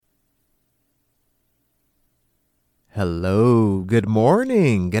Hello, good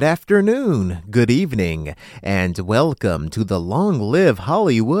morning, good afternoon, good evening, and welcome to the Long Live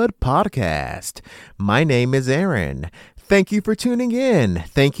Hollywood podcast. My name is Aaron. Thank you for tuning in.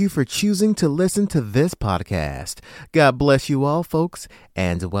 Thank you for choosing to listen to this podcast. God bless you all, folks,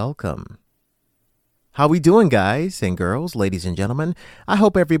 and welcome. How we doing, guys and girls, ladies and gentlemen? I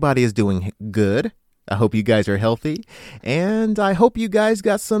hope everybody is doing good. I hope you guys are healthy, and I hope you guys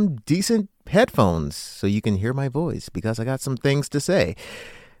got some decent headphones so you can hear my voice, because I got some things to say.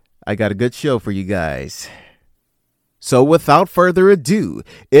 I got a good show for you guys. So without further ado,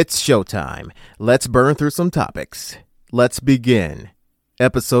 it's showtime. Let's burn through some topics. Let's begin.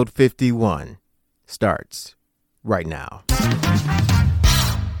 Episode 51 starts right now.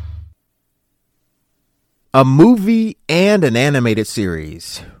 A movie and an animated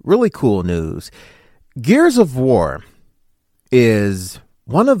series. Really cool news. Gears of War is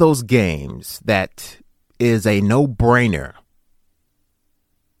one of those games that is a no-brainer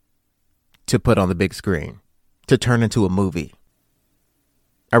to put on the big screen, to turn into a movie.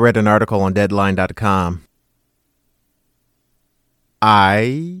 I read an article on Deadline.com.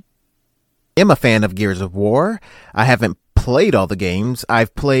 I am a fan of Gears of War. I haven't played all the games.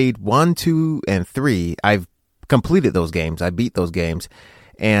 I've played 1, 2, and 3. I've completed those games. I beat those games.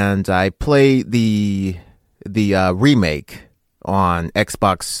 And I played the remake on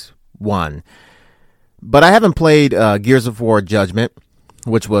Xbox One. But I haven't played Gears of War Judgment,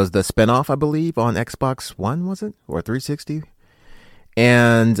 which was the spinoff, I believe, on Xbox One, was it? Or 360?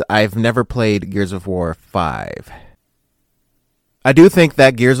 And I've never played Gears of War 5. I do think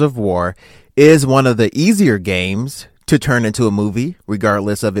that Gears of War is one of the easier games to turn into a movie,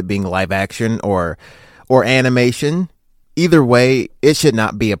 regardless of it being live action or animation. Either way, it should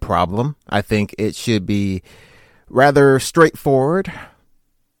not be a problem. I think it should be rather straightforward.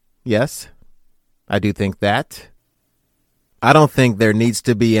 Yes, I do think that. I don't think there needs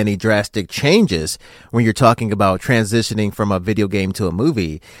to be any drastic changes when you're talking about transitioning from a video game to a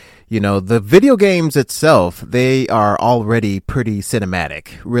movie. You know, the video games itself, they are already pretty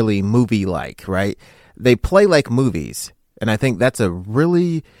cinematic, really movie-like, right? They play like movies. And I think that's a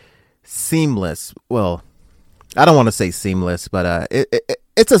really seamless, well, I don't want to say seamless, but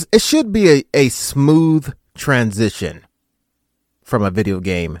it should be a smooth transition from a video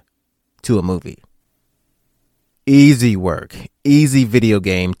game to a movie. Easy work, easy video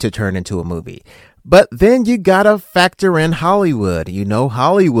game to turn into a movie. But then you gotta factor in Hollywood. You know,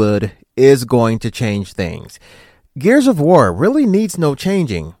 Hollywood is going to change things. Gears of War really needs no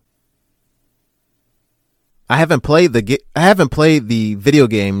changing. I haven't played the video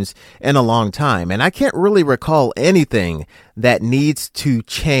games in a long time, and I can't really recall anything that needs to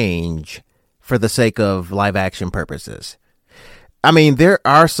change for the sake of live action purposes. I mean, there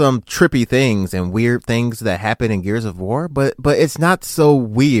are some trippy things and weird things that happen in Gears of War, but it's not so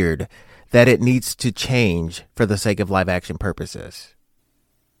weird that it needs to change for the sake of live action purposes.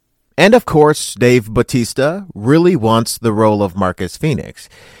 And of course, Dave Bautista really wants the role of Marcus Phoenix.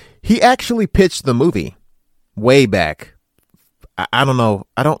 He actually pitched the movie way back. I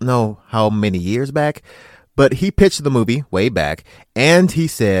don't know how many years back, but he pitched the movie way back, and he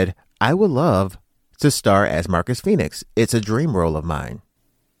said, I would love to star as Marcus Phoenix. It's a dream role of mine.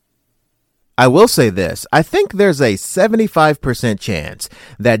 I will say this. I think there's a 75% chance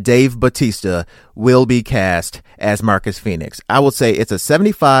that Dave Bautista will be cast as Marcus Phoenix. I would say it's a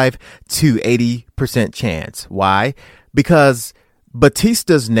 75 to 80% chance. Why? Because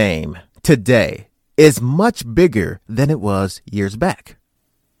Bautista's name today is much bigger than it was years back.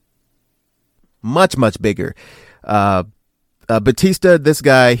 Much, much bigger. Bautista, this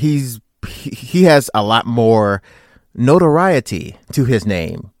guy, he has a lot more notoriety to his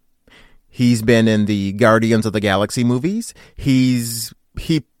name. He's been in the Guardians of the Galaxy movies. He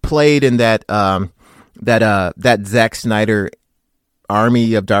played in that Zack Snyder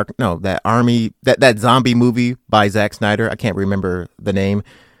that zombie movie by Zack Snyder. I can't remember the name.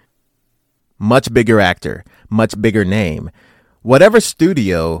 Much bigger actor, much bigger name. Whatever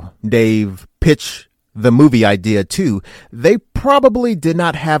studio Dave pitched the movie idea to, they probably did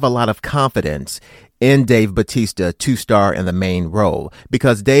not have a lot of confidence in Dave Bautista to star in the main role,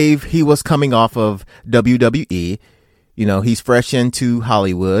 because Dave, he was coming off of WWE. You know, he's fresh into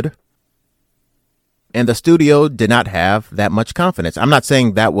Hollywood, and the studio did not have that much confidence. I'm not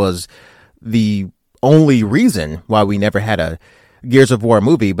saying that was the only reason why we never had a Gears of War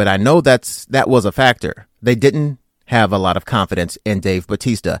movie, but I know that was a factor. They didn't have a lot of confidence in Dave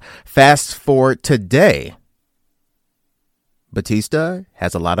Bautista. Fast forward today, Bautista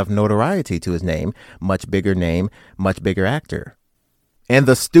has a lot of notoriety to his name, much bigger actor. And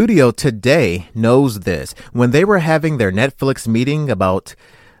the studio today knows this. When they were having their Netflix meeting about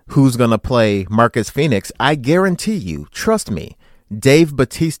who's going to play Marcus Phoenix, I guarantee you, trust me, Dave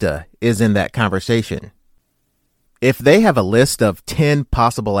Bautista is in that conversation. If they have a list of 10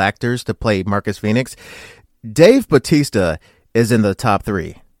 possible actors to play Marcus Phoenix, Dave Bautista is in the top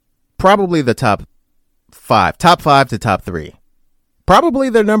 3. Probably the top 5 to top 3. Probably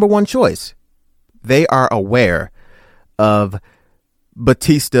their number one choice. They are aware of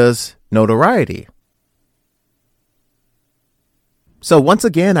Bautista's notoriety. So once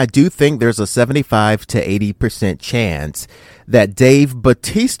again, I do think there's a 75 to 80% chance that Dave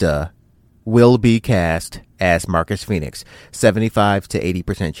Bautista will be cast as Marcus Phoenix. 75 to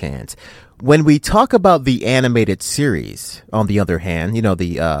 80% chance. When we talk about the animated series, on the other hand,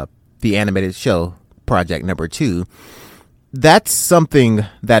 the animated show, Project Number 2, that's something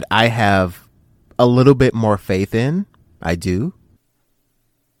that I have a little bit more faith in. I do.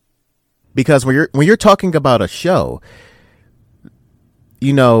 Because when you're talking about a show,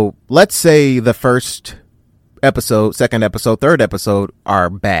 let's say the first episode, second episode, third episode are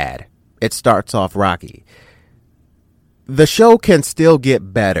bad. It starts off rocky. The show can still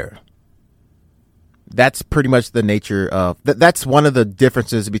get better. That's pretty much the nature of that's one of the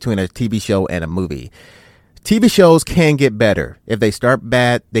differences between a TV show and a movie. TV shows can get better. If they start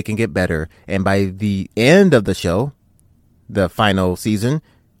bad, they can get better. And by the end of the show, the final season,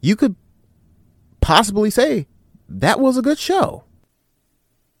 you could possibly say that was a good show.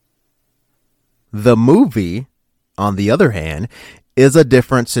 The movie, on the other hand, is a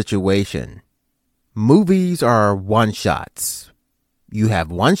different situation. Movies are one-shots. You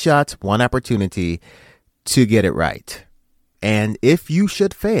have one shot, one opportunity to get it right. And if you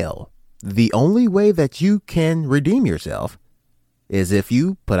should fail, the only way that you can redeem yourself is if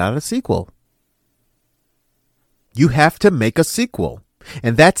you put out a sequel. You have to make a sequel.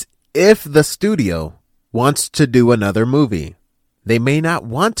 And that's if the studio wants to do another movie. They may not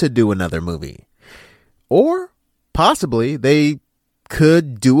want to do another movie. Or possibly they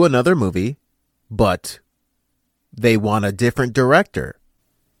could do another movie, but they want a different director.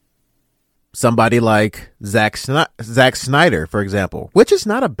 Somebody like Zack Snyder, for example, which is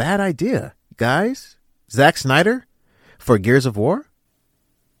not a bad idea, guys. Zack Snyder for Gears of War?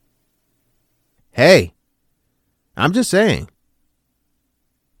 Hey, I'm just saying,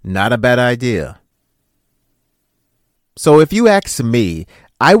 not a bad idea. So if you ask me,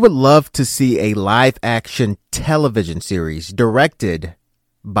 I would love to see a live-action television series directed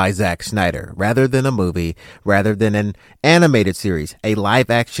by Zack Snyder, rather than a movie, rather than an animated series, a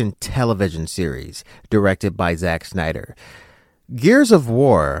live-action television series directed by Zack Snyder. Gears of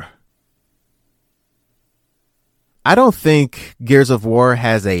War, I don't think Gears of War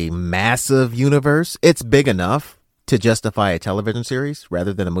has a massive universe. It's big enough to justify a television series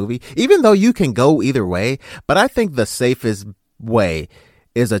rather than a movie, even though you can go either way. But I think the safest way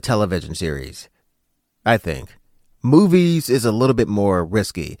is a television series. I think. Movies is a little bit more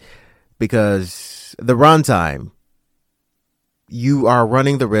risky because the runtime, you are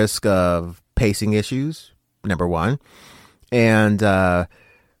running the risk of pacing issues, number one. And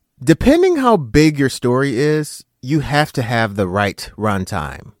depending how big your story is, you have to have the right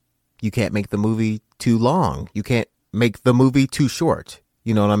runtime. You can't make the movie too long. You can't make the movie too short.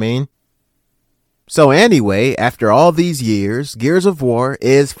 You know what I mean? So anyway, after all these years, Gears of War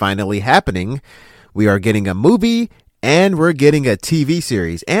is finally happening. We are getting a movie and we're getting a TV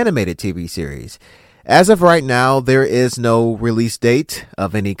series, animated TV series. As of right now, there is no release date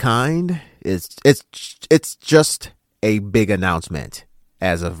of any kind. It's just a big announcement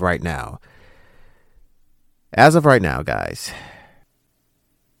as of right now. As of right now, guys.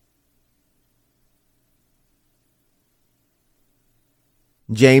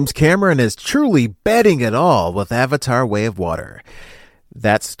 James Cameron is truly betting it all with Avatar: Way of Water.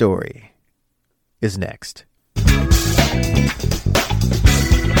 That story is next.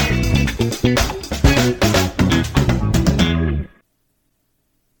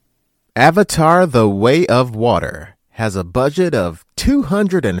 Avatar: The Way of Water has a budget of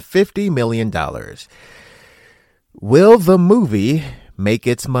 $250 million. Will the movie make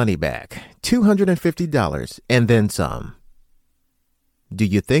its money back? $250 and then some. Do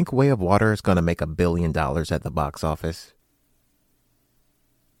you think Way of Water is going to make $1 billion at the box office?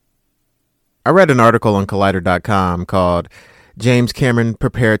 I read an article on Collider.com called James Cameron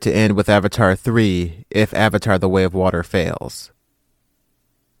Prepared to End with Avatar 3 if Avatar: The Way of Water fails.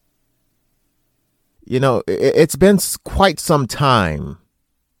 You know, it's been quite some time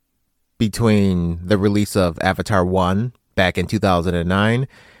between the release of Avatar 1 back in 2009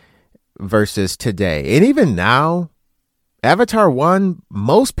 versus today. And even now, Avatar 1,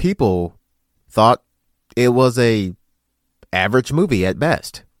 most people thought it was a average movie at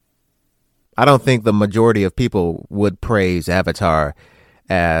best. I don't think the majority of people would praise Avatar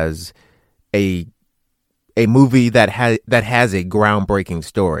as a movie that has a groundbreaking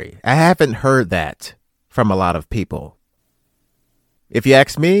story. I haven't heard that from a lot of people. If you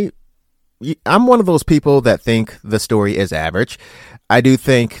ask me, I'm one of those people that think the story is average. I do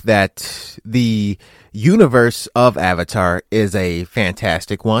think that the universe of Avatar is a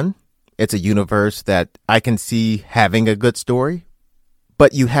fantastic one. It's a universe that I can see having a good story,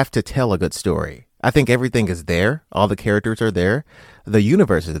 but you have to tell a good story. I think everything is there. All the characters are there. The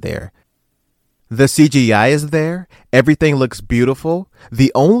universe is there. The CGI is there. Everything looks beautiful.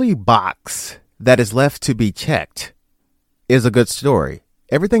 The only box that is left to be checked is a good story.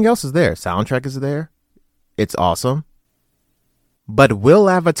 Everything else is there. Soundtrack is there. It's awesome. But will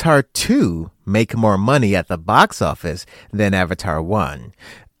Avatar 2 make more money at the box office than Avatar 1?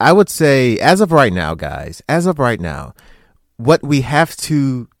 I would say, as of right now, guys, what we have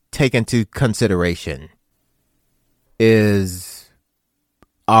to take into consideration is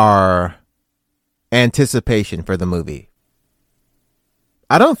our anticipation for the movie.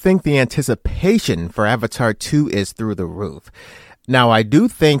 I don't think the anticipation for Avatar 2 is through the roof. Now, I do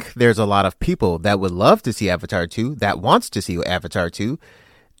think there's a lot of people that would love to see Avatar 2, that wants to see Avatar 2,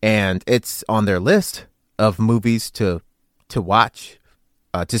 and it's on their list of movies to watch,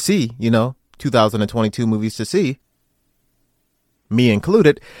 to see, 2022 movies to see, me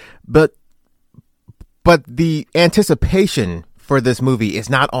included. But the anticipation for this movie is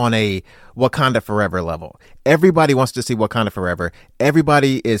not on a Wakanda Forever level. Everybody wants to see Wakanda Forever.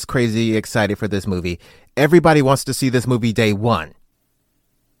 Everybody is crazy excited for this movie. Everybody wants to see this movie day one.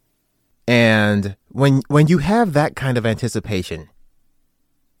 And when you have that kind of anticipation,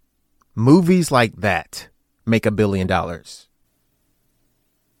 movies like that make $1 billion.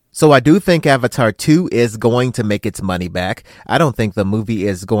 So I do think Avatar 2 is going to make its money back. I don't think the movie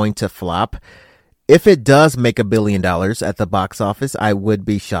is going to flop. If it does make $1 billion at the box office, I would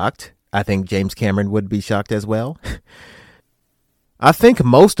be shocked. I think James Cameron would be shocked as well. I think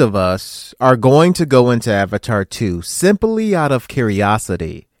most of us are going to go into Avatar 2 simply out of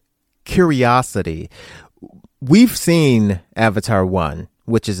curiosity. We've seen Avatar 1,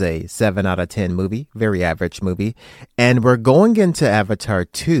 which is a 7 out of 10 movie, very average movie. And we're going into Avatar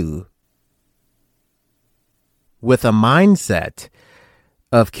 2 with a mindset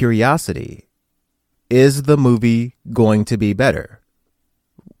of curiosity. Is the movie going to be better?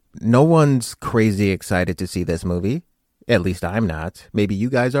 No one's crazy excited to see this movie. At least I'm not. Maybe you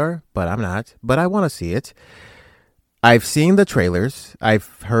guys are, but I'm not. But I want to see it. I've seen the trailers.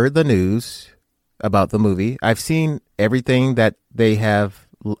 I've heard the news about the movie. I've seen everything that they have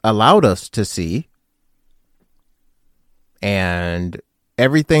allowed us to see. And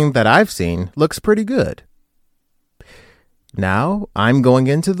everything that I've seen looks pretty good. Now I'm going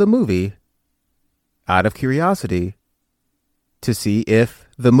into the movie out of curiosity to see if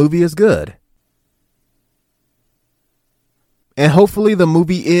the movie is good. And hopefully the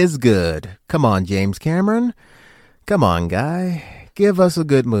movie is good. Come on, James Cameron. Come on, guy. Give us a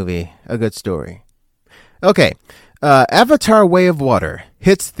good movie, a good story. Okay. Avatar: Way of Water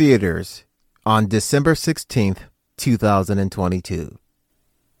hits theaters on December 16th, 2022.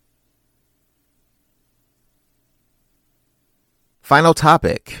 Final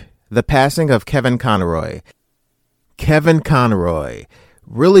topic. The passing of Kevin Conroy. Kevin Conroy.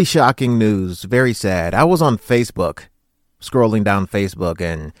 Really shocking news. Very sad. I was on Facebook, scrolling down Facebook,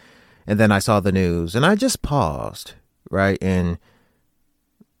 and then I saw the news, and I just paused, right? And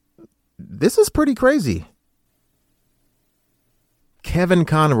this is pretty crazy. Kevin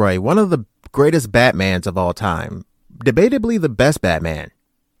Conroy, one of the greatest Batmans of all time. Debatably the best Batman.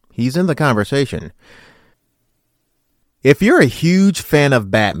 He's in the conversation. If you're a huge fan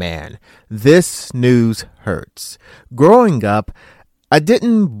of Batman, this news hurts. Growing up, I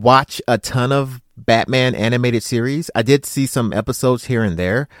didn't watch a ton of Batman animated series. I did see some episodes here and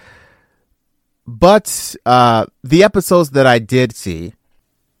there. But the episodes that I did see,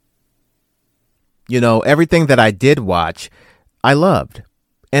 everything that I did watch, I loved.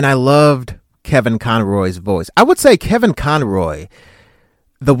 And I loved Kevin Conroy's voice. I would say Kevin Conroy,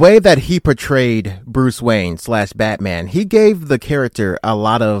 the way that he portrayed Bruce Wayne / Batman, he gave the character a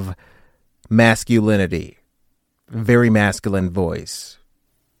lot of masculinity. Very masculine voice.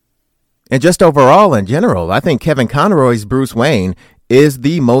 And just overall, in general, I think Kevin Conroy's Bruce Wayne is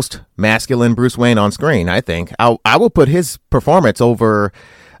the most masculine Bruce Wayne on screen, I think. I will put his performance over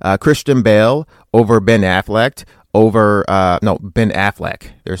Christian Bale, over Ben Affleck, Ben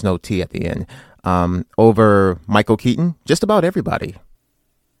Affleck. There's no T at the end. over Michael Keaton. Just about everybody.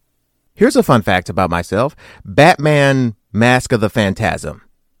 Here's a fun fact about myself. Batman Mask of the Phantasm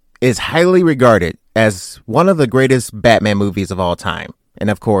is highly regarded as one of the greatest Batman movies of all time. And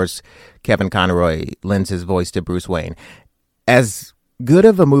of course, Kevin Conroy lends his voice to Bruce Wayne. As good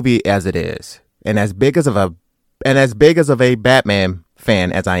of a movie as it is, and as big as of a Batman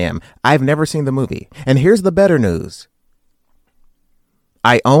fan as I am, I've never seen the movie. And here's the better news.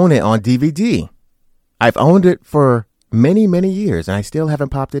 I own it on DVD. I've owned it for many, many years, and I still haven't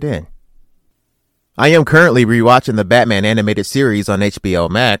popped it in. I am currently rewatching the Batman animated series on HBO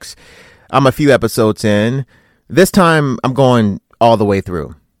Max. I'm a few episodes in. This time, I'm going all the way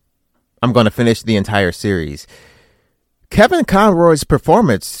through. I'm going to finish the entire series. Kevin Conroy's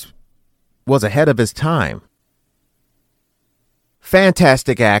performance was ahead of his time.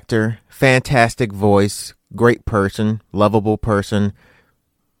 Fantastic actor, fantastic voice, great person, lovable person.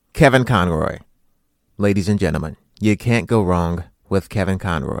 Kevin Conroy. Ladies and gentlemen, you can't go wrong with Kevin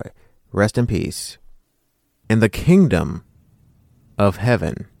Conroy. Rest in peace. In the kingdom of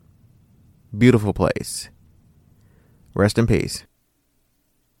heaven. Beautiful place. Rest in peace.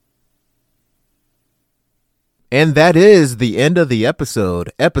 And that is the end of the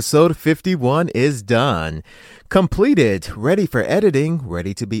episode. Episode 51 is done. Completed, ready for editing,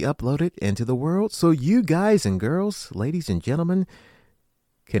 ready to be uploaded into the world. So you guys and girls, ladies and gentlemen,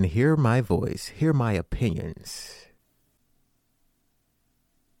 can hear my voice, hear my opinions.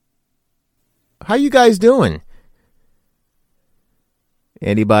 How you guys doing?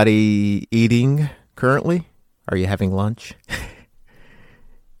 Anybody eating currently? Are you having lunch?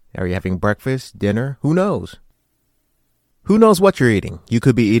 Are you having breakfast, dinner? Who knows? Who knows what you're eating? You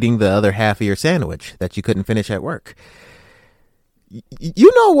could be eating the other half of your sandwich that you couldn't finish at work.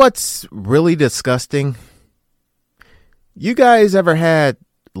 You know what's really disgusting? You guys ever had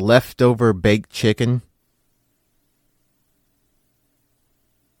leftover baked chicken?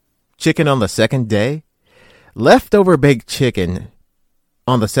 Chicken on the second day? Leftover baked chicken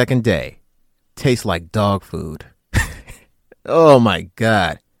on the second day tastes like dog food. Oh my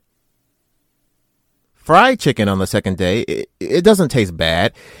God. Fried chicken on the second day, it doesn't taste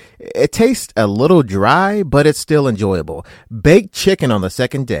bad. It tastes a little dry, but it's still enjoyable. Baked chicken on the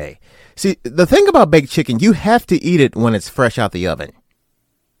second day. See, the thing about baked chicken, you have to eat it when it's fresh out the oven.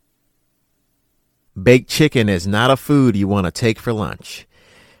 Baked chicken is not a food you want to take for lunch.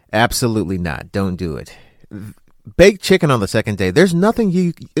 Absolutely not. Don't do it. Baked chicken on the second day, there's nothing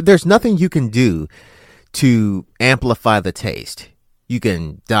you can do to amplify the taste. You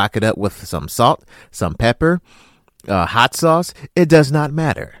can dock it up with some salt, some pepper, hot sauce. It does not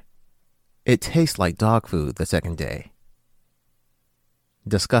matter. It tastes like dog food the second day.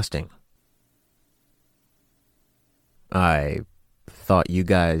 Disgusting. I thought you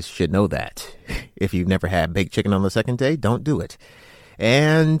guys should know that. If you've never had baked chicken on the second day, don't do it.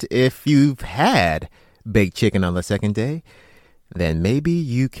 And if you've had baked chicken on the second day, then maybe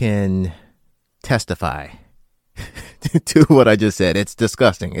you can testify to what I just said. It's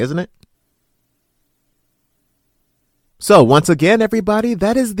disgusting, isn't it? So once again, everybody,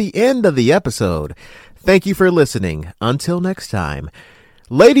 that is the end of the episode. Thank you for listening. Until next time.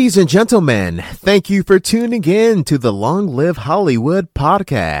 Ladies and gentlemen, thank you for tuning in to the Long Live Hollywood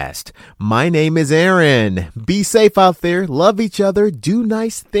podcast. My name is Aaron. Be safe out there, love each other, do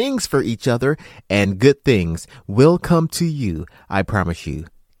nice things for each other, and good things will come to you. I promise you.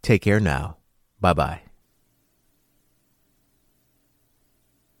 Take care now. Bye-bye.